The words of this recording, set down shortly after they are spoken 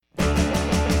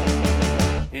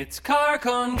It's car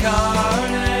con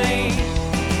carne.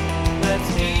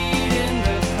 Let's eat in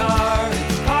the car.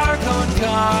 It's car con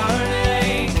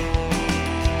carne.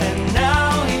 And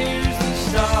now here's the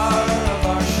star of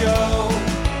our show,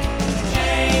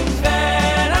 James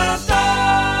Van Alstyne.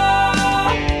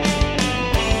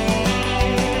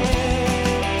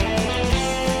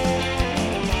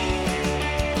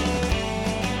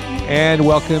 And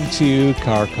welcome to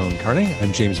Car Con Carne.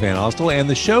 I'm James Van Alstyne, and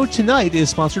the show tonight is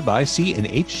sponsored by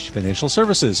C&H Financial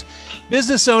Services.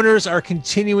 Business owners are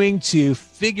continuing to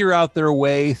figure out their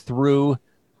way through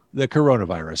the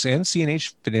coronavirus, and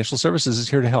C&H Financial Services is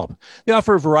here to help. They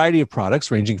offer a variety of products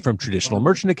ranging from traditional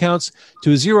merchant accounts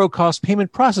to a zero-cost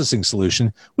payment processing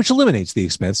solution, which eliminates the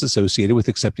expense associated with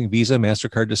accepting Visa,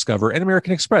 MasterCard, Discover, and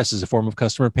American Express as a form of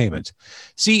customer payment.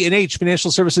 C&H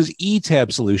Financial Services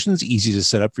eTab solutions, easy to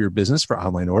set up for your business for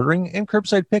online ordering and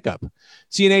curbside pickup.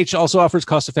 C&H also offers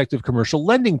cost-effective commercial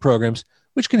lending programs,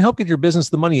 which can help get your business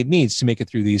the money it needs to make it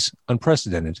through these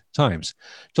unprecedented times.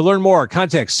 To learn more,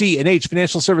 contact C&H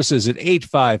Financial Services at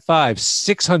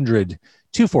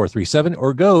 855-600-2437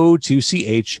 or go to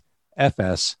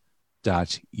chfs.us.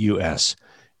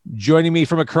 Joining me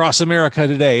from across America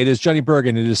today, it is Johnny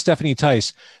Bergen, it is Stephanie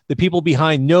Tice, the people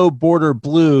behind No Border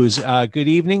Blues. Good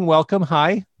evening, welcome,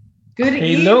 hi. Good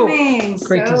Hello. evening.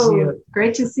 Great to see you.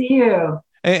 Great to see you.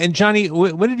 And Johnny,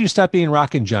 when did you stop being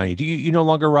rockin' Johnny? Do you no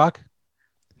longer rock?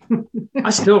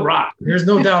 I still rock. There's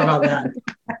no doubt about that.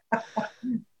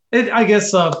 I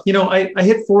guess, I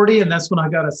hit 40 and that's when I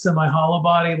got a semi-hollow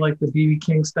body, like the B.B.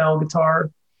 King style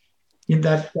guitar, in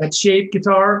that shaped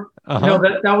guitar. Uh-huh.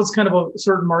 That was kind of a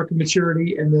certain mark of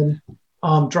maturity. And then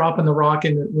dropping the rock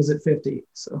and it was at 50.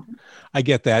 So I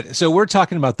get that. So we're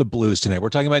talking about the blues tonight.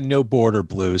 We're talking about No Border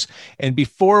Blues. And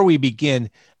before we begin,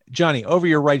 Johnny, over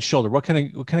your right shoulder, what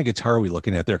kind of guitar are we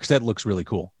looking at there? Because that looks really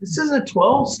cool. this is a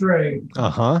 12 string.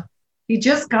 Uh-huh. You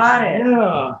just got it.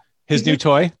 Yeah. His new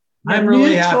toy? I'm The really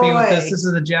new happy with toy. this. This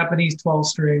is a Japanese 12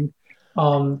 string.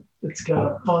 It's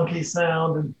got a funky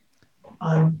sound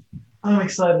and I'm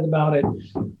excited about it.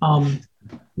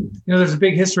 There's a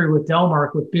big history with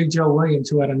Delmark with Big Joe Williams,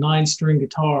 who had a 9-string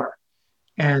guitar,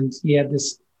 and he had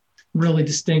this really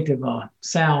distinctive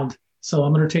sound. So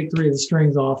I'm going to take 3 of the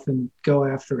strings off and go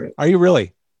after it. Are you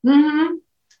really? Mm-hmm.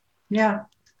 Yeah.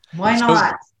 Why So-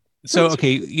 not? So,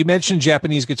 okay, you mentioned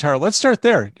Japanese guitar. Let's start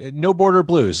there. No Border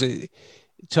Blues.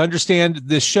 To understand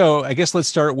this show, I guess let's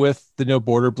start with the No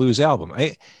Border Blues album.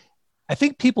 I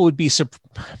think people would be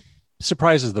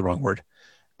surprised is the wrong word.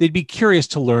 They'd be curious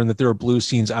to learn that there are blues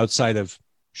scenes outside of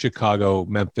Chicago,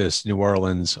 Memphis, New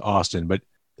Orleans, Austin, but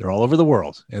they're all over the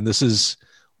world. And this is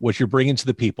what you're bringing to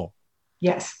the people.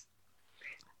 Yes.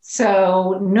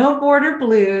 So No Border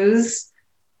Blues,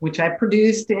 which I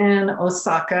produced in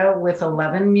Osaka with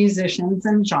 11 musicians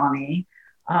and Johnny,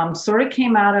 sort of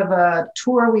came out of a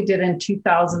tour we did in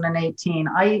 2018.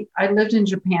 I lived in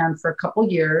Japan for a couple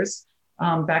years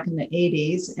back in the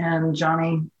 80s, and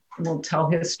Johnny will tell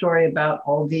his story about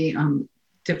all the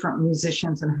different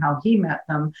musicians and how he met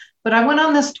them. But I went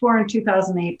on this tour in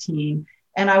 2018,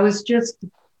 and I was just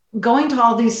going to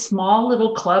all these small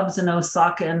little clubs in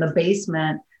Osaka in the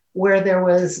basement where there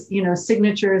was,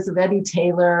 signatures of Eddie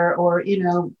Taylor or,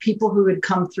 people who had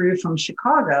come through from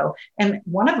Chicago. And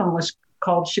one of them was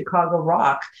called Chicago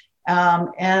Rock.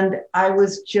 And I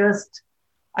was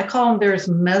I call them, there's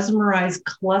mesmerized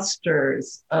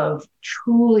clusters of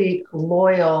truly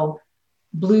loyal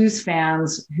blues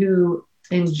fans who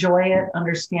enjoy it,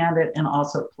 understand it, and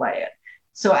also play it.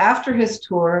 So after his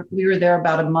tour, we were there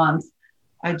about a month.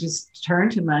 I just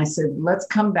turned to him and I said, let's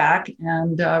come back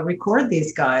and record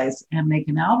these guys and make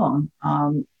an album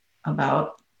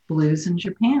about blues in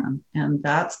Japan. And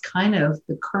that's kind of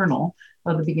the kernel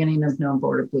of the beginning of No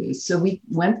Border Blues. So we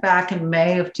went back in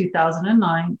May of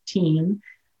 2019.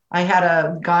 I had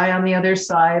a guy on the other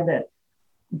side that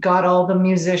got all the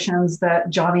musicians that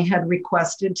Johnny had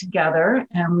requested together,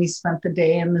 and we spent the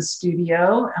day in the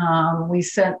studio. We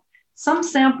sent some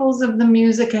samples of the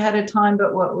music ahead of time,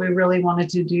 but what we really wanted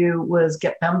to do was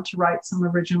get them to write some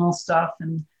original stuff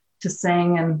and to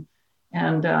sing.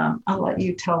 And I'll let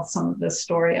you tell some of the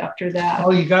story after that.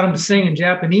 Oh, you got them to sing in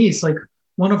Japanese. Like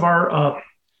one of our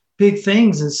big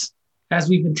things is, as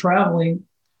we've been traveling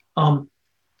all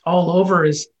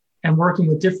over and working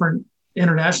with different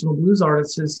international blues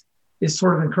artists is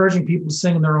sort of encouraging people to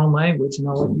sing in their own language. And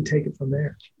I'll let you take it from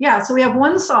there. Yeah. So we have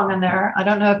one song in there. I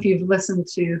don't know if you've listened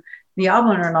to the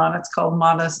album or not. It's called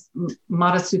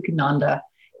Matasukinanda,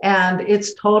 and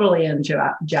it's totally in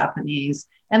Japanese.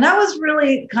 And that was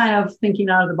really kind of thinking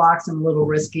out of the box and a little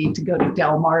risky to go to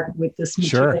Delmark with this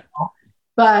material. Sure.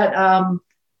 But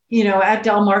at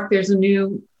Delmark, there's a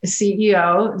new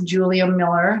CEO, Julia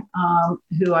Miller,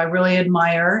 who I really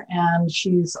admire. And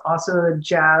she's also a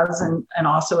jazz and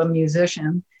also a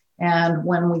musician. And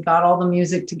when we got all the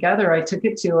music together, I took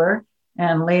it to her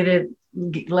and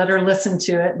let her listen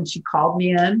to it. And she called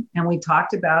me in and we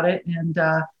talked about it. And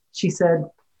she said,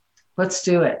 let's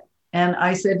do it. And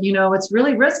I said, it's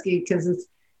really risky because it's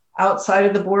outside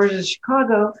of the borders of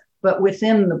Chicago, but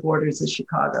within the borders of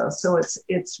Chicago. So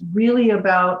it's really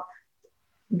about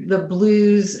the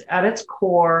blues at its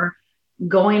core,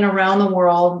 going around the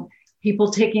world,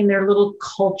 people taking their little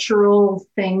cultural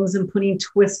things and putting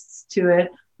twists to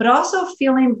it, but also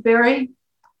feeling very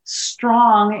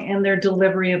strong in their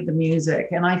delivery of the music.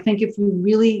 And I think if you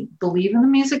really believe in the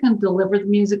music and deliver the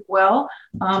music well,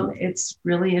 it's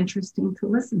really interesting to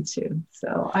listen to.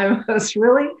 So I was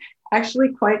really actually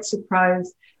quite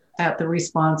surprised at the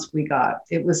response we got.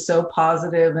 It was so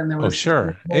positive, and there was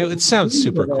sure. It sounds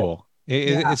super cool.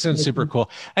 It sounds super cool.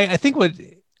 I think what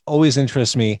always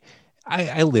interests me,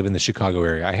 I live in the Chicago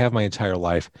area. I have my entire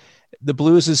life. The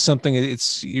blues is something,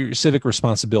 it's your civic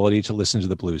responsibility to listen to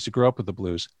the blues, to grow up with the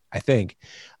blues, I think.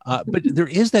 But there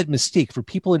is that mystique for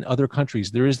people in other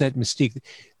countries. There is that mystique.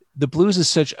 The blues is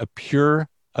such a pure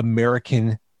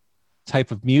American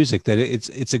type of music that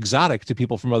it's exotic to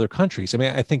people from other countries. I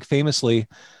mean, I think famously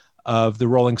of the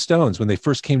Rolling Stones. When they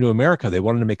first came to America, they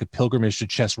wanted to make a pilgrimage to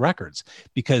Chess Records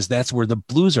because that's where the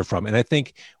blues are from. And I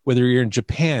think whether you're in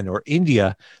Japan or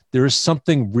India, there is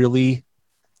something really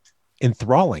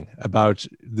enthralling about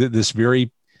this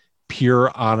very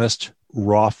pure, honest,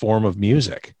 raw form of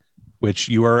music, which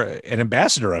you are an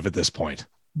ambassador of at this point.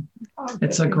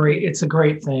 It's a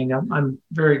great thing. I'm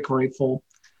very grateful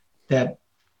that,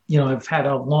 I've had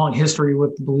a long history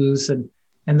with the blues and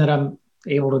that I'm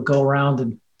able to go around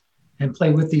and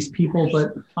play with these people.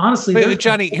 But honestly, wait,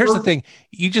 Johnny, here's the thing.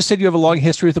 You just said you have a long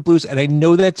history with the blues, and I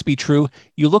know that to be true.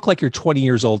 You look like you're 20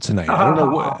 years old tonight. I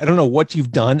don't know what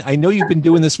you've done. I know you've been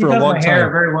doing this for a long time.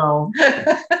 Hair very well.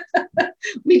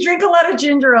 We drink a lot of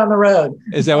ginger on the road.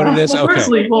 Is that what it is? Okay.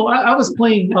 Firstly, I was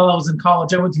playing while I was in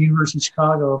college. I went to the University of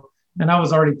Chicago, and I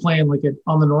was already playing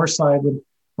on the north side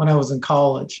when I was in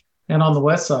college, and on the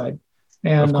west side.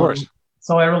 And of course.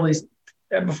 So I really,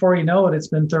 before you know it, it's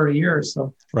been 30 years.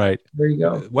 So right there you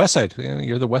go. West Side,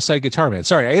 you're the West Side guitar man.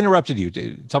 Sorry, I interrupted you.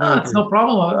 Tell me. It's no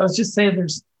problem. I was just saying,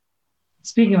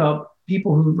 speaking of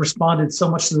people who responded so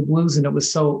much to the blues, and it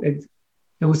was so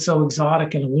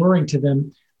exotic and alluring to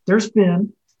them. There's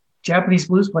been Japanese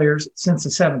blues players since the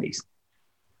 70s,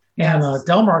 and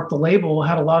Delmark, the label,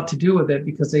 had a lot to do with it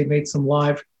because they made some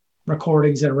live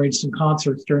recordings and arranged some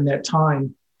concerts during that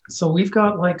time. So we've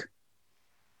got like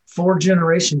 4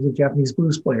 generations of Japanese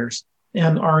blues players,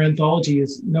 and our anthology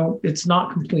it's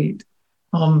not complete.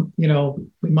 We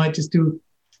might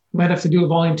have to do a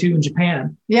volume 2 in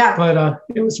Japan. Yeah. But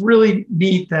it was really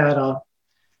neat that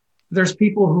there's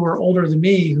people who are older than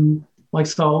me who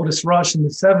saw Otis Rush in the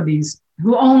 70s.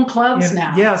 Who own clubs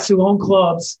now. Yes, who own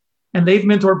clubs. And they've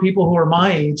mentored people who are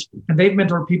my age, and they've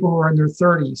mentored people who are in their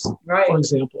 30s, right, for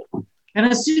example. And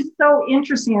it's just so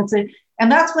interesting.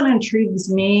 And that's what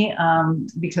intrigues me,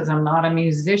 because I'm not a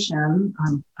musician.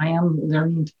 I am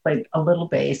learning to play a little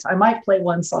bass. I might play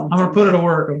one song. I'm going to put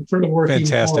it to work.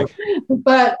 Fantastic.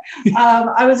 But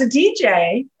I was a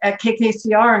DJ at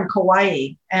KKCR in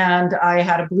Kauai, and I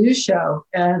had a blues show.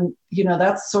 And,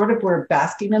 that's sort of where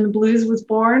Basking in the Blues was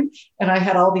born. And I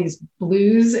had all these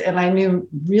blues, and I knew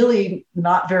really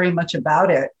not very much about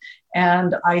it.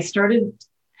 And I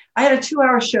had a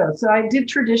 2-hour show. So I did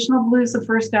traditional blues the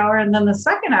first hour. And then the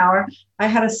second hour, I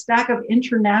had a stack of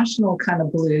international kind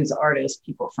of blues artists,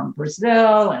 people from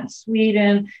Brazil and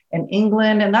Sweden and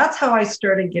England. And that's how I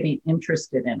started getting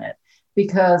interested in it,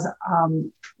 because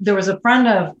there was a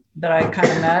friend that I kind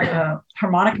of met, a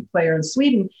harmonica player in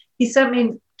Sweden. He sent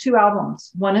me 2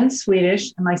 albums, one in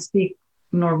Swedish, and I speak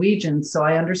Norwegian, so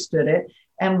I understood it,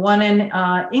 and one in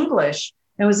English.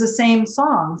 It was the same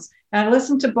songs. And I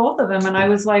listened to both of them, and I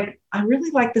was like, I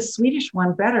really like the Swedish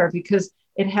one better because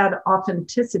it had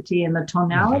authenticity in the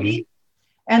tonality.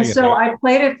 Mm-hmm. And so I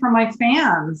played it for my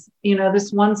fans,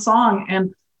 this one song,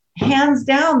 and hands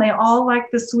down, they all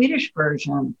liked the Swedish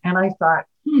version. And I thought,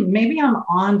 maybe I'm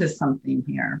on to something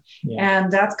here. Yeah.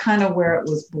 And that's kind of where it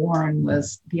was born,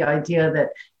 was the idea that,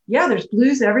 there's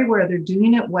blues everywhere. They're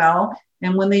doing it well.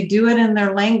 And when they do it in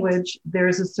their language,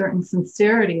 there's a certain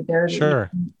sincerity there that you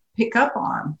can pick up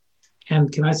on. And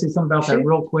can I say something about that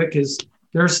real quick? Is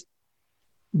there's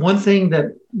one thing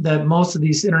that most of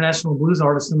these international blues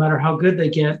artists, no matter how good they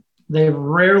get, they've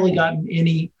rarely gotten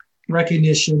any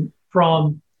recognition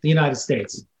from the United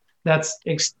States.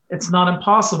 It's not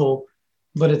impossible,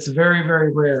 but it's very,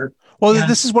 very rare. Well, And-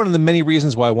 this is one of the many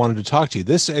reasons why I wanted to talk to you.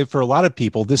 This, for a lot of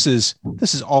people, this is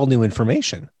all new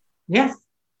information. Yes,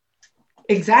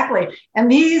 exactly.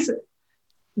 And these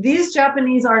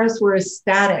Japanese artists were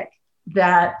ecstatic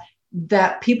that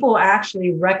people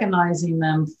actually recognizing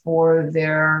them for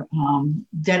their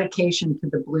dedication to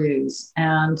the blues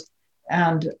and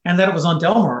that it was on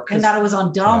Delmark. and that it was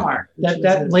on Delmark.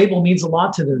 That label means a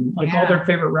lot to them. Like all Yeah. their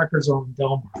favorite records are on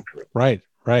Delmark. Right.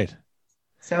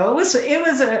 So it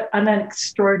was an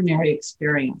extraordinary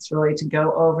experience, really, to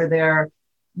go over there.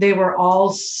 They were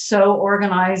all so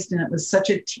organized, and it was such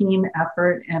a team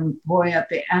effort. And boy, at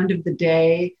the end of the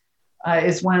day,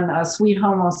 is when "Sweet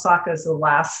Home Osaka" is the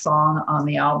last song on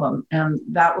the album, and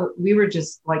we were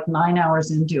just like 9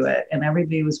 hours into it, and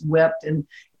everybody was whipped, and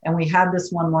we had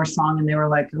this one more song, and they were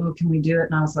like, "Oh, can we do it?"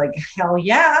 And I was like, "Hell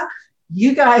yeah!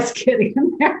 You guys get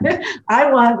in there. I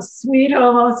want Sweet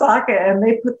Home Osaka." And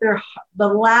they put the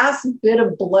last bit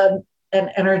of blood and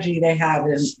energy they had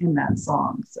in that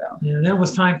song. So Yeah, then it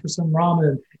was time for some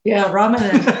ramen. yeah, ramen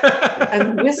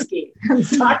and whiskey and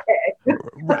sake.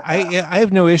 I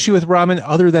have no issue with ramen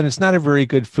other than it's not a very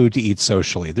good food to eat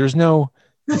socially. There's no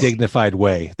dignified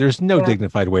way. There's no Yeah.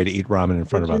 dignified way to eat ramen in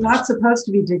front You're of not others. supposed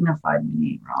to be dignified when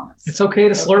you eat ramen. It's okay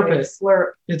to slurp Okay, it.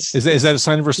 Slurp. It's Is that a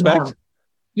sign of respect? norm.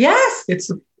 Yes.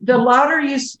 It's The louder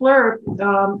you slurp,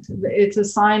 it's a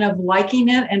sign of liking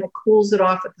it, and it cools it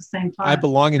off at the same time. I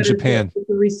belong in But it's a- Japan. It's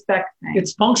a respect thing.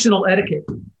 it's functional etiquette.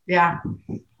 Yeah.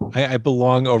 I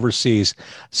belong overseas.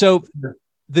 So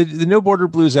the No Border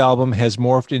Blues album has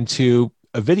morphed into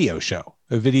a video show,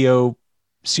 a video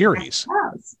series.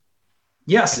 Yes.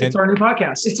 Yes, it's our new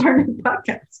podcast. It's our new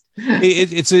podcast.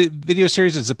 It's a video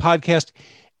series. It's a podcast.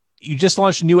 You just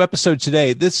launched a new episode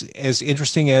today. This, as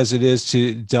interesting as it is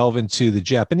to delve into the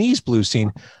Japanese blues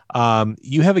scene,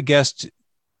 you have a guest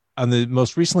on the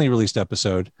most recently released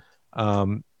episode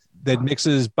that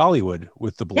mixes Bollywood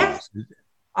with the blues, Yes.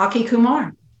 Aki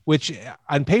Kumar. which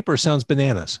on paper sounds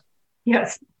bananas.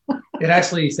 Yes. It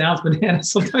actually sounds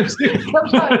bananas sometimes.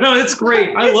 Sometimes. No, it's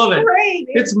great. I love it. Great.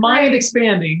 It's mind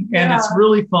expanding and it's Yeah.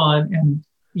 really fun. And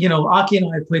Aki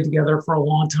and I played together for a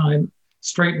long time,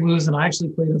 straight blues, and I actually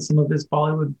played on some of his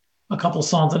Bollywood, a couple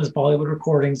songs on his Bollywood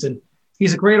recordings. And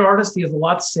he's a great artist. He has a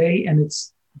lot to say, and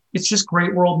it's just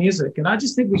great world music. And I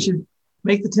just think we should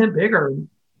make the tent bigger. And,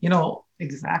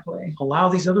 Exactly. allow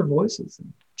these other voices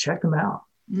and check them out.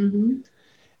 Mm-hmm.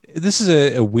 This is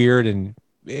a weird and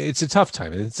it's a tough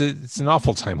time. It's an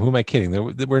awful time. Who am I kidding?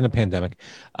 We're in a pandemic.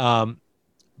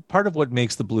 Part of what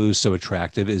makes the blues so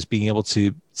attractive is being able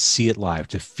to see it live,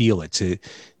 to feel it, to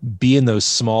be in those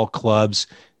small clubs,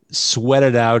 sweat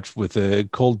it out with a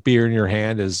cold beer in your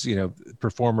hand as the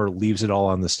performer leaves it all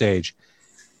on the stage.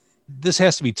 This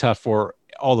has to be tough for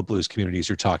all the blues communities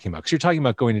you're talking about, because you're talking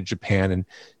about going to Japan and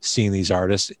seeing these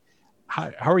artists.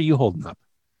 How are you holding up?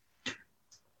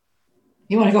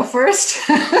 You want to go first?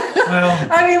 Well,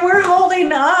 I mean, we're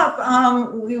holding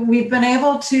up. We've been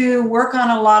able to work on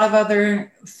a lot of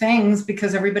other things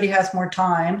because everybody has more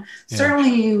time. Yeah. Certainly,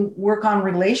 you work on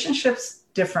relationships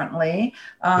differently.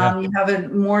 You have a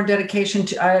more dedication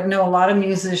to. I know a lot of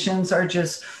musicians are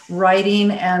just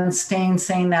writing and staying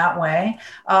sane that way.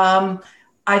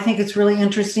 I think it's really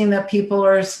interesting that people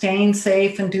are staying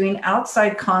safe and doing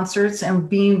outside concerts and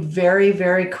being very,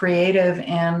 very creative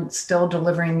and still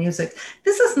delivering music.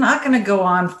 This is not going to go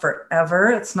on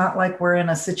forever. It's not like we're in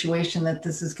a situation that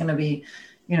this is going to be,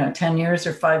 10 years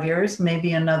or 5 years,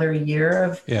 maybe another year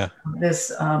of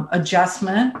this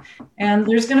adjustment. And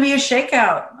there's going to be a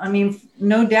shakeout. I mean,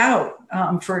 no doubt,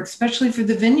 especially for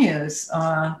the venues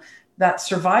that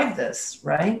survive this,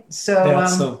 right? So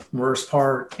that's the worst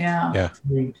part. yeah.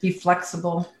 Be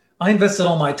flexible. I invested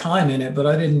all my time in it, but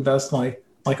I didn't invest a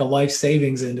life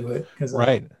savings into it because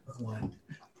Right.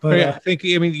 But I think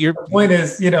your the point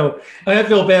is, I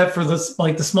feel bad for this,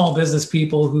 like the small business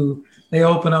people who they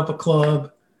open up a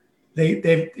club, they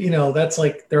that's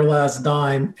like their last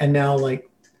dime, and now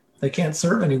they can't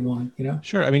serve anyone.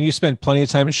 Sure. I mean, you spent plenty of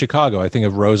time in Chicago. I think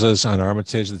of Rosa's on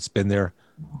Armitage that's been there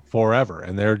forever,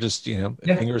 and they're just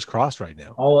fingers crossed right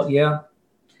now.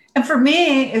 And for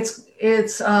me,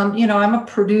 it's I'm a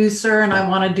producer and I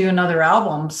want to do another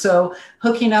album. So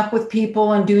hooking up with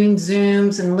people and doing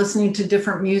Zooms and listening to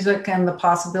different music and the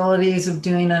possibilities of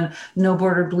doing a No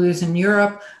Border Blues in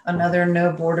Europe, another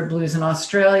No Border Blues in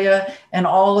Australia, and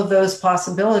all of those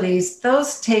possibilities,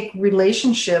 those take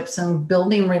relationships and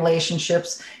building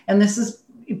relationships. And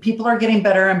people are getting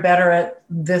better and better at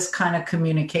this kind of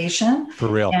communication. For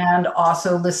real. And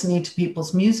also listening to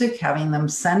people's music, having them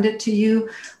send it to you.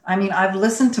 I mean, I've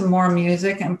listened to more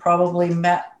music and probably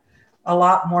met a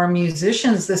lot more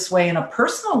musicians this way in a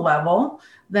personal level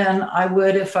than I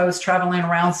would if I was traveling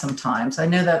around sometimes. I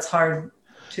know that's hard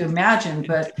to imagine,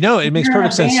 but no, it makes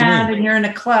perfect sense to me. And you're in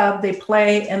a club, they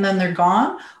play and then they're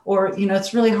gone, or,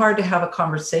 it's really hard to have a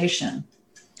conversation.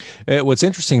 What's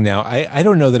interesting now, I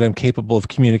don't know that I'm capable of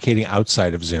communicating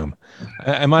outside of Zoom.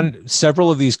 I'm on several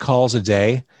of these calls a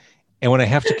day. And when I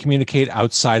have to communicate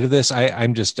outside of this,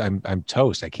 I'm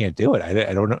toast. I can't do it.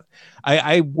 I don't know.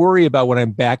 I worry about when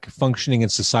I'm back functioning in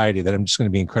society that I'm just going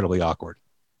to be incredibly awkward.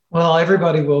 Well,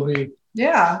 everybody will be.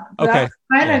 Yeah. Okay. That's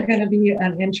kind of going to be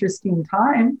an interesting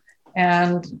time.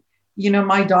 And,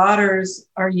 my daughters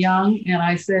are young. And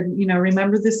I said,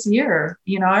 remember this year,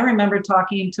 I remember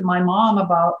talking to my mom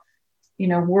about,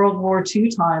 World War II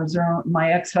times, or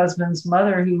my ex-husband's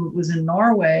mother who was in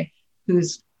Norway,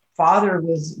 whose father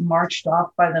was marched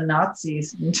off by the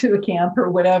Nazis into a camp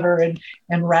or whatever,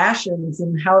 and rations,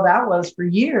 and how that was for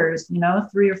years,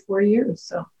 3 or 4 years.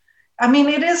 So,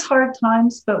 it is hard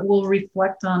times, but we'll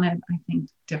reflect on it, I think,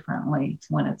 differently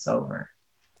when it's over.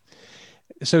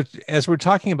 So as we're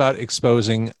talking about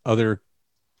exposing other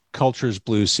cultures'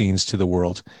 blues scenes to the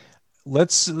world,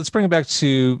 let's bring it back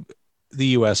to the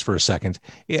U.S. for a second.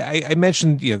 Yeah, I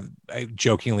mentioned,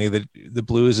 jokingly that the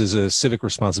blues is a civic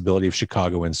responsibility of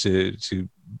Chicagoans to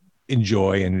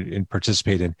enjoy and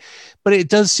participate in, but it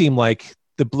does seem like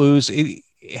the blues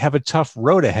have a tough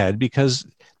road ahead because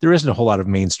there isn't a whole lot of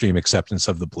mainstream acceptance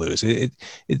of the blues. It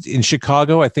in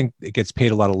Chicago, I think it gets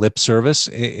paid a lot of lip service.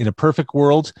 In a perfect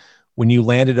world, when you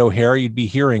land at O'Hare, you'd be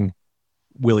hearing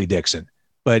Willie Dixon,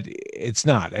 but it's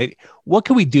not. What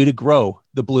can we do to grow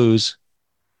the blues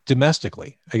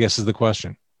domestically, I guess, is the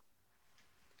question.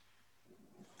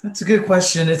 That's a good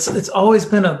question. It's always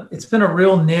been a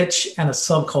real niche and a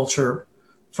subculture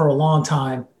for a long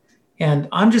time. And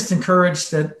I'm just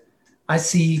encouraged that I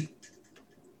see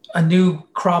a new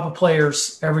crop of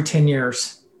players every 10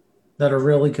 years that are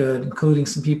really good, including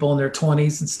some people in their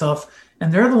 20s and stuff.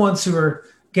 And they're the ones who are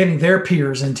getting their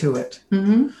peers into it.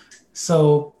 Mm-hmm.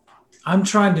 So I'm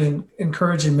trying to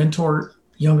encourage and mentor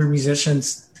younger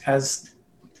musicians as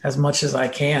much as I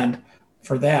can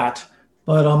for that.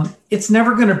 But it's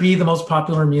never going to be the most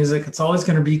popular music. It's always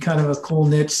going to be kind of a cool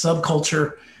niche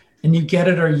subculture, and you get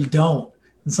it or you don't.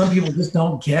 And some people just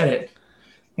don't get it.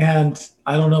 And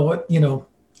I don't know what,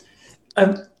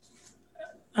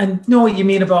 I know what you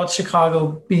mean about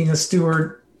Chicago being a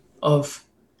steward of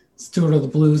the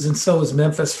blues, and so is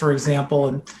Memphis, for example.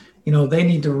 And, they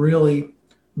need to really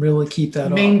keep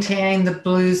that maintain the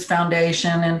blues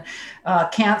foundation.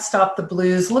 And Can't Stop the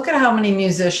Blues, look at how many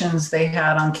musicians they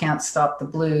had on Can't Stop the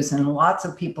Blues, and lots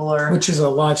of people are, which is a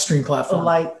live stream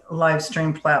platform, live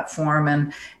stream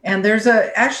platform. And there's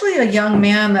actually a young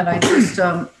man that I just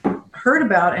heard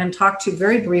about and talked to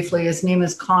very briefly. His name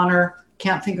is Connor,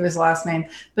 can't think of his last name,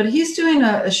 but he's doing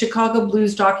a Chicago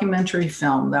blues documentary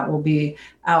film that will be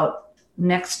out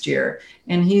next year,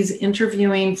 and he's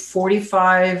interviewing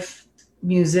 45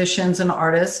 musicians and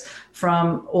artists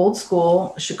from old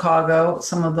school Chicago,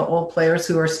 some of the old players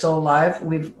who are still alive.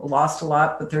 We've lost a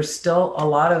lot, but there's still a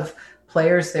lot of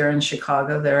players there in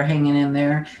Chicago that are hanging in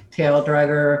there. Tail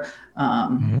Dragger,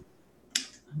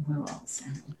 who else?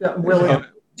 William.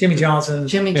 Jimmy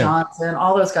Johnson,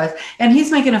 all those guys. And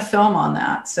he's making a film on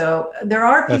that. So there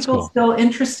are people still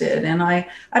interested. And I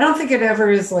don't think it ever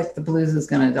is like the blues is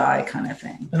going to die kind of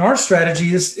thing. And our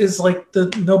strategy is like the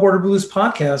No Border Blues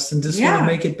podcast, and just want to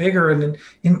make it bigger and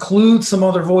include some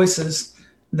other voices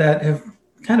that have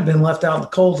kind of been left out in the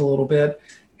cold a little bit,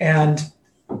 and,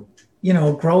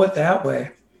 grow it that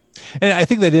way. And I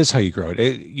think that is how you grow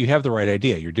it. You have the right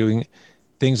idea. You're doing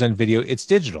things on video. It's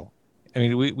digital. I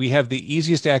mean, we have the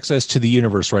easiest access to the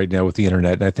universe right now with the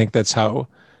internet. And I think that's how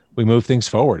we move things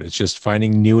forward. It's just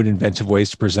finding new and inventive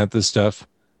ways to present this stuff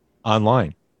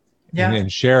online and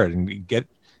share it and get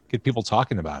people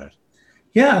talking about it.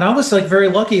 Yeah. And I was very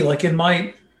lucky, in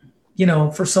my,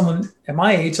 for someone at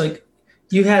my age,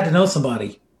 you had to know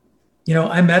somebody.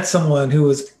 I met someone who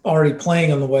was already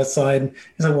playing on the West Side, and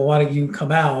he's like, well, why don't you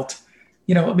come out?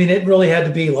 It really had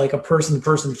to be like a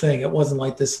person-to-person thing. It wasn't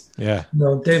like this,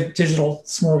 digital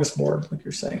smorgasbord, like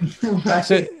you're saying.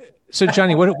 So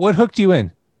Johnny, what hooked you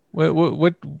in? What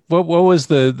was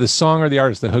the song or the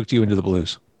artist that hooked you into the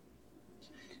blues?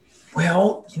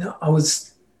 Well, I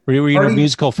was. Were you in a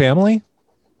musical family?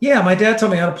 Yeah, my dad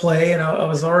taught me how to play, and I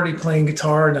was already playing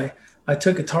guitar, and I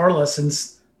took guitar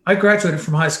lessons. I graduated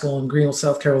from high school in Greenville,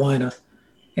 South Carolina,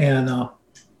 and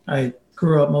I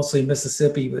grew up mostly in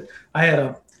Mississippi, but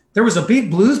there was a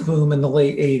big blues boom in the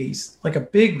late 80s, like a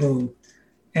big boom.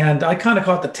 And I kind of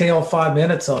caught the tail 5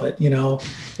 minutes of it,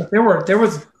 but there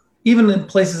was, even in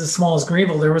places as small as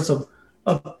Greenville, there was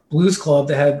a blues club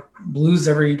that had blues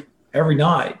every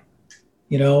night,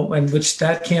 and which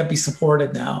that can't be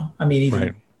supported now. I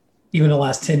mean, even the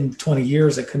last 10, 20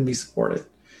 years, it couldn't be supported.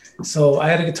 So I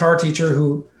had a guitar teacher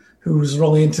who was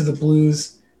really into the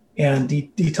blues, and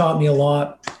he taught me a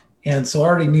lot. And so I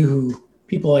already knew who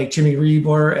people like Jimmy Reed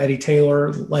were, Eddie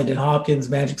Taylor, Langdon Hopkins,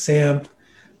 Magic Sam.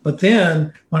 But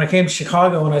then when I came to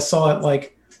Chicago and I saw it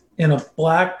like in a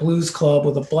black blues club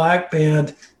with a black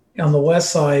band on the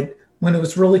West Side, when it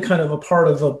was really kind of a part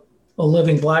of a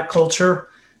living black culture,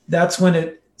 that's when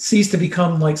it ceased to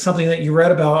become like something that you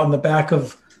read about on the back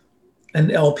of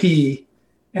an LP.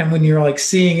 And when you're like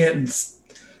seeing it and,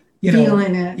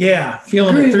 feeling it. Yeah,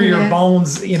 feeling it through your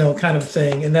bones, kind of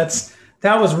thing. And that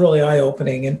was really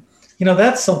eye-opening. And,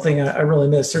 that's something I really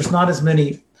miss. There's not as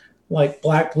many like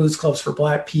black blues clubs for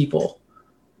black people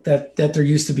that there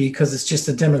used to be, because it's just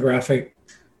the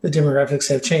demographics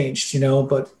have changed,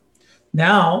 but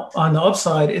now on the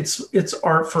upside, it's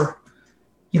art for,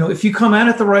 if you come at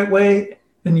it the right way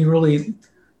and you really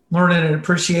learn it and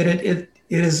appreciate it, it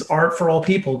is art for all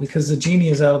people, because the genie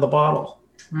is out of the bottle.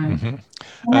 Right. Mm-hmm.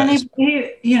 And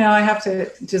I have to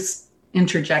just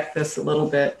interject this a little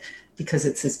bit because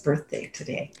it's his birthday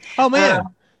today. Oh man.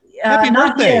 Happy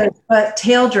birthday. Not his, but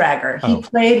Tail Dragger. He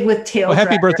played with Tail Dragger.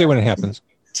 Happy birthday when it happens.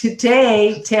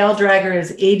 Today, Tail Dragger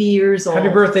is 80 years old. Happy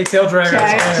birthday, Tail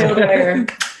Dragger. Tail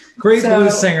Dragger. Great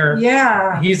blues singer.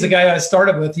 Yeah. He's the guy I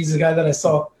started with. He's the guy that I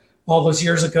saw all those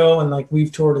years ago, and like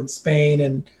we've toured in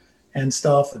Spain and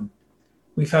stuff. And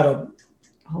we've had a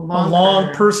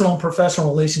long personal and professional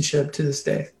relationship to this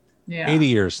day. Yeah. 80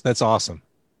 years. That's awesome.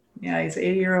 Yeah, he's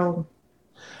 80-year-old.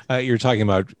 You're talking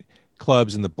about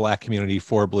clubs in the black community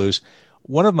for blues.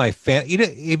 One of my have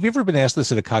you ever been asked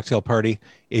this at a cocktail party?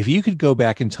 If you could go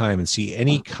back in time and see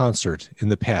any concert in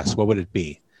the past, what would it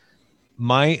be?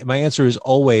 My answer is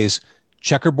always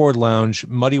Checkerboard Lounge,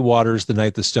 Muddy Waters, the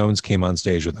night the Stones came on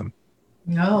stage with them.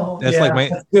 No. That's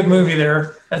that's a good movie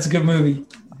there. That's a good movie.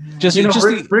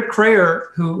 Rick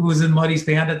Crayer, who was in Muddy's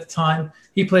band at the time,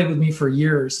 he played with me for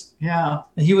years. Yeah.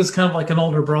 And he was kind of like an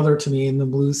older brother to me in the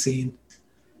blues scene.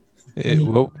 If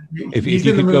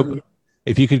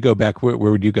you could go back, where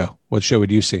would you go? What show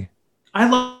would you see? I'd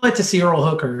like to see Earl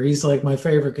Hooker. He's like my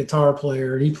favorite guitar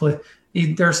player.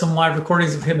 There's some live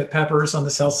recordings of him at Peppers on the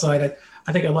South Side.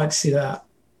 I think I'd like to see that.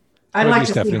 I'd like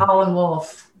to see Howlin'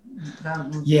 Wolf.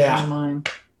 Yeah. Mine.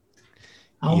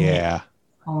 Yeah.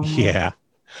 Yeah.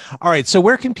 All right. So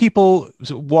where can people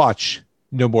watch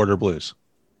No Border Blues?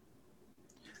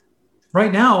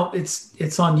 Right now,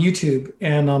 it's on YouTube,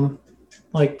 and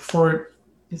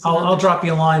I'll drop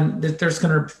you a line that there's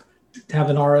going to have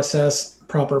an RSS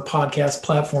proper podcast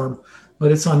platform,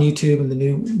 but it's on YouTube, and the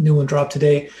new one dropped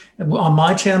today on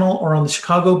my channel or on the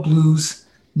Chicago Blues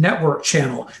Network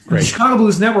channel. The Chicago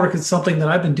Blues Network is something that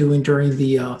I've been doing during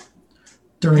the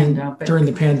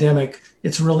pandemic.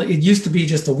 It used to be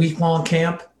just a week-long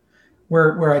camp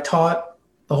where I taught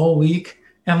the whole week,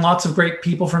 and lots of great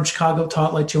people from Chicago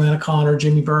taught, like Joanna Connor,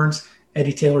 Jimmy Burns,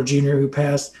 Eddie Taylor Jr., who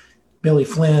passed, Billy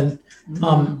Flynn.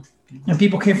 And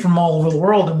people came from all over the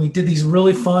world, and we did these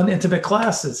really fun, intimate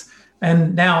classes.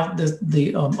 And now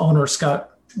the owner,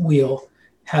 Scott Wheel,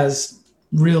 has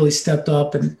really stepped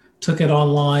up and took it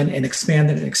online and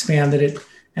expanded it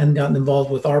and gotten involved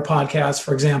with our podcast,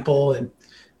 for example. And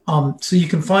so you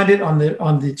can find it on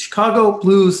the Chicago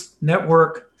Blues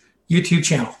Network YouTube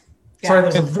channel. Yeah. Sorry, that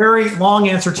was a very long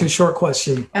answer to a short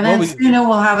question. And then soon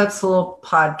we'll have its little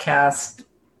podcast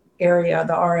area,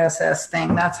 the RSS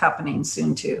thing. That's happening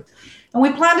soon too. And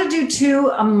we plan to do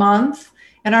 2 a month.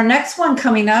 And our next one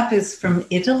coming up is from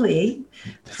Italy,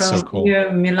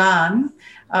 Milan,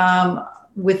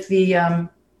 with the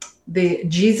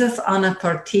Jesus on a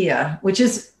Tortilla, which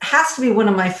has to be one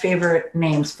of my favorite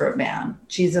names for a band.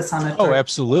 Jesus on a Tortilla. Oh,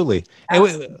 absolutely.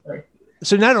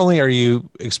 So not only are you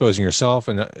exposing yourselves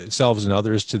and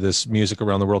others to this music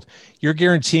around the world, you're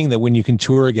guaranteeing that when you can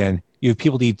tour again, you have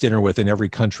people to eat dinner with in every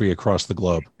country across the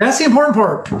globe. That's the important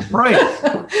part, right?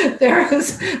 there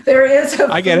is a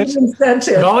I get it.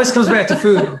 Incentive. It always comes back to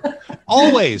food.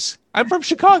 Always. I'm from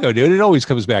Chicago, dude. It always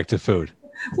comes back to food.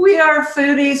 We are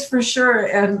foodies for sure.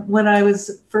 And when I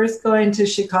was first going to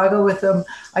Chicago with him,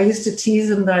 I used to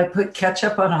tease him that I put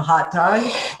ketchup on a hot dog.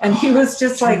 And he was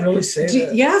just Did you really say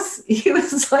that? Yes. He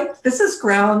was like, this is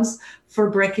grounds for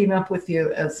breaking up with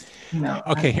you, as you know.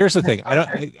 Okay, here's the thing. I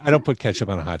don't put ketchup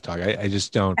on a hot dog. I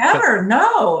just don't. Ever.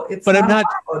 No. But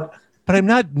I'm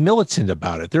not militant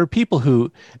about it. There are people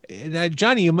who,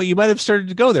 Johnny, you might have started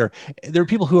to go there. There are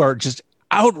people who are just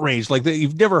outraged, like that.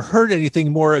 You've never heard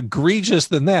anything more egregious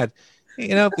than that.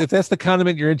 You know, if that's the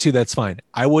condiment you're into, that's fine.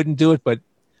 I wouldn't do it, but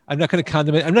I'm not going to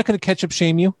condiment. I'm not going to ketchup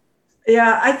shame you.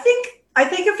 Yeah, I think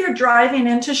if you're driving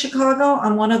into Chicago,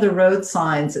 on one of the road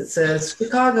signs it says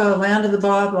Chicago, land of the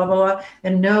blah blah blah,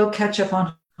 and no ketchup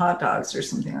on hot dogs or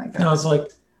something like that. No, it's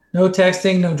like no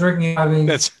texting, no drinking, driving,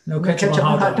 That's no ketchup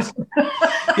on hot dogs.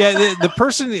 yeah. The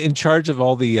person in charge of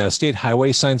all the state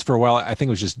highway signs for a while, I think,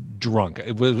 was just drunk.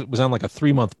 It was on like a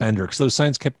 3-month bender because those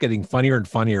signs kept getting funnier and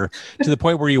funnier to the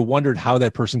point where you wondered how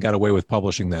that person got away with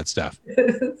publishing that stuff.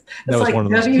 That was like one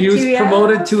of those. He was WTF.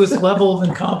 promoted to his level of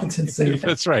incompetency.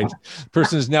 That's right. The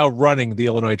person is now running the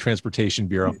Illinois Transportation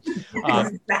Bureau.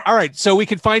 All right. So we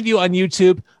can find you on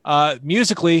YouTube.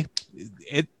 Musically,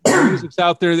 the music's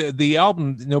out there. The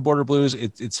album No Border Blues,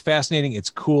 it's fascinating. It's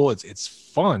cool. It's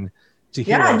fun to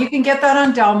hear. Yeah, you can get that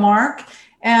on Delmark.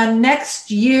 And next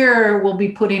year we'll be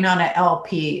putting on an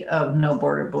LP of No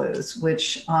Border Blues,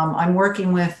 which I'm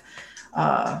working with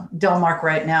Delmark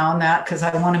right now on that because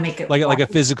I want to make it like a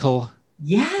physical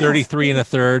 33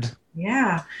 1/3.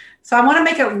 Yeah. So I want to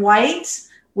make it white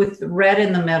with red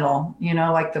in the middle,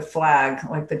 like the flag,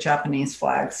 like the Japanese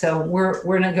flag. So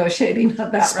we're negotiating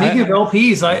that. Speaking of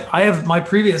LPs, I have my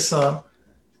previous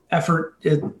effort.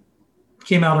 It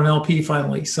came out on LP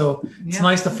finally. So it's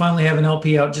nice to finally have an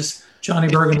LP out. Just Johnny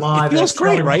Bergen live. It feels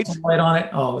great, right? Light on it.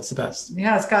 Oh, it's the best.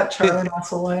 Yeah, it's got Charlie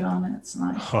Musselwhite on it. It's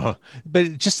nice.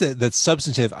 But just that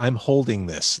substantive. I'm holding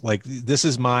this. Like this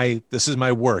is my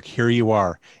work. Here you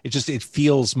are. It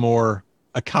feels more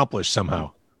accomplished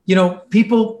somehow.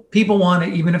 People want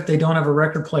it even if they don't have a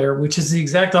record player, which is the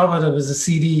exact opposite of a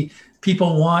CD. People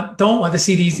don't want the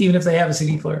CDs even if they have a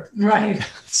CD player. Right.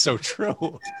 So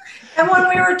true. And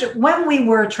when we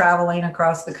were traveling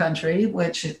across the country,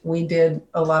 which we did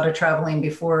a lot of traveling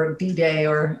before D-Day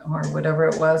or whatever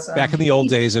it was. Back in the old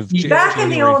days of days,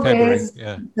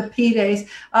 the P days,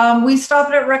 we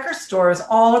stopped at record stores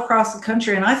all across the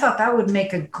country, and I thought that would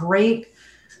make a great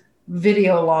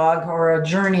video log or a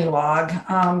journey log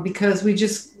because we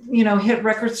just hit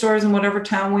record stores in whatever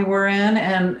town we were in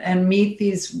and meet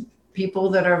these people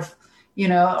that have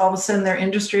all of a sudden their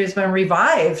industry has been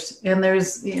revived and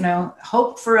there's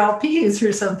hope for LPs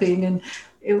or something, and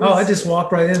it was, I just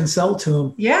walked right in and sell to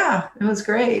them. Yeah, it was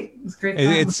great. It was great.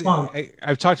 It's fun.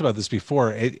 I've talked about this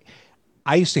before.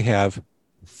 I used to have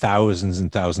thousands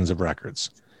and thousands of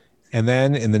records, and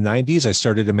then in the 90s I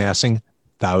started amassing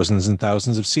thousands and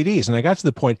thousands of CDs. And I got to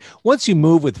the point, once you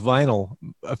move with vinyl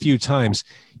a few times,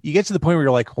 you get to the point where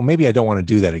you're like, well, maybe I don't want to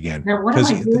do that again. Now, what am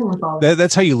I doing with all this?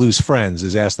 That's how you lose friends,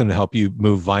 is ask them to help you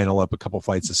move vinyl up a couple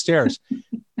flights of stairs.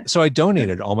 So I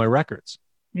donated all my records.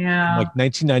 Yeah. Like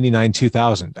 1999,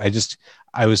 2000.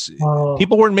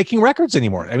 People weren't making records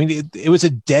anymore. I mean, it was a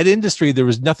dead industry. There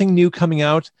was nothing new coming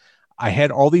out. I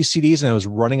had all these CDs and I was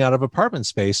running out of apartment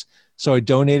space. So I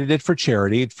donated it for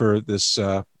charity, for this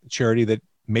charity that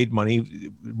made money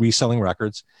reselling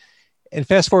records. And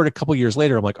fast forward a couple years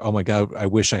later, I'm like, oh my God, I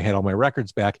wish I had all my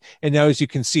records back. And now, as you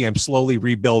can see, I'm slowly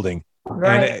rebuilding.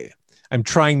 Right. And I'm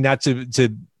trying not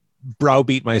to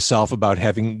browbeat myself about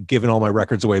having given all my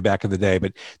records away back in the day.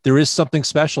 But there is something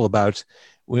special about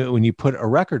when you put a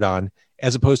record on,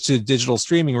 as opposed to digital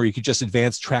streaming where you could just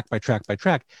advance track by track by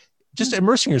track, just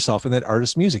immersing yourself in that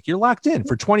artist's music. You're locked in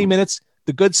for 20 minutes,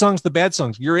 the good songs, the bad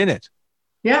songs, you're in it.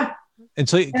 Yeah.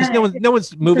 Because no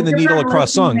one's moving the needle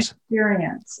across songs.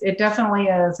 Experience. It definitely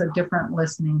is a different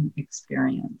listening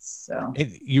experience. So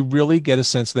you really get a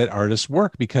sense of that artist's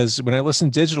work, because when I listen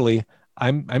digitally,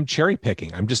 I'm cherry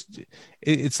picking.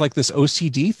 It's like this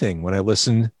OCD thing when I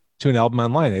listen to an album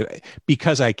online,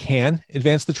 because I can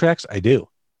advance the tracks. I do.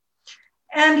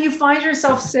 And you find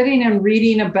yourself sitting and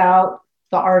reading about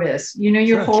the artist.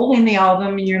 You're holding the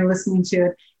album and you're listening to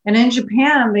it. And in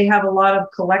Japan, they have a lot of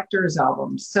collectors'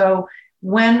 albums. So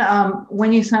when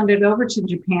you send it over to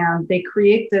Japan, they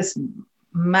create this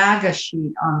MAGA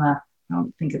sheet I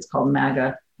don't think it's called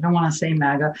MAGA. I don't want to say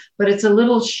MAGA, but it's a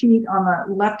little sheet on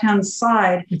the left-hand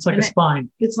side. It's like a spine.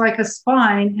 It's like a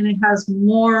spine, and it has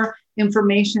more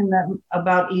information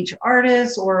about each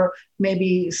artist, or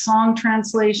maybe song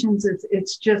translations.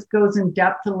 It's just goes in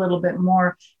depth a little bit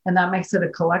more, and that makes it a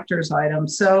collector's item.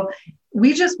 So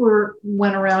we just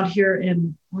went around here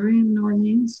we're in New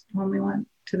Orleans when we went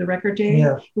to the record day.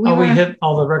 Yeah. We hit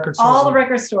all the record stores. All the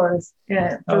record stores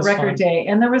for record day.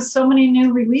 And there was so many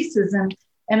new releases, and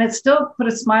it still put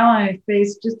a smile on my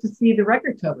face just to see the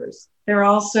record covers. They're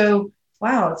also,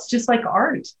 wow, it's just like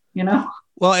art,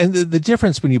 Well, and the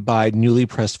difference when you buy newly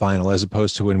pressed vinyl as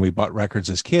opposed to when we bought records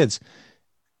as kids,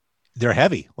 they're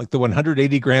heavy, like the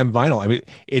 180 gram vinyl. I mean,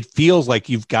 it feels like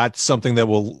you've got something that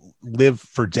will live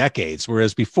for decades.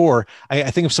 Whereas before, I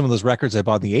think of some of those records I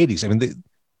bought in the 80s. I mean,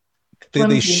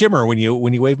 they shimmer when you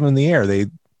wave them in the air.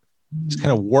 just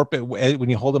kind of warp it when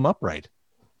you hold them upright.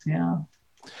 Yeah.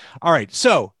 All right.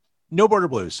 So No Border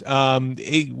Blues.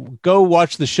 Go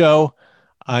watch the show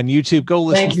on YouTube. Go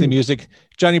listen to the music.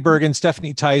 Johnny Bergen,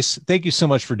 Stephanie Tice, thank you so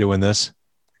much for doing this.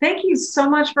 Thank you so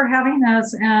much for having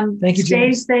us, and Thank you, stay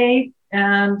James. safe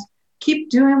and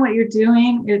keep doing what you're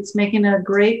doing. It's making a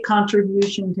great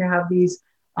contribution to have these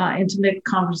intimate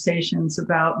conversations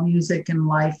about music and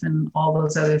life and all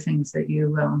those other things that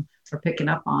you are picking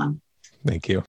up on. Thank you.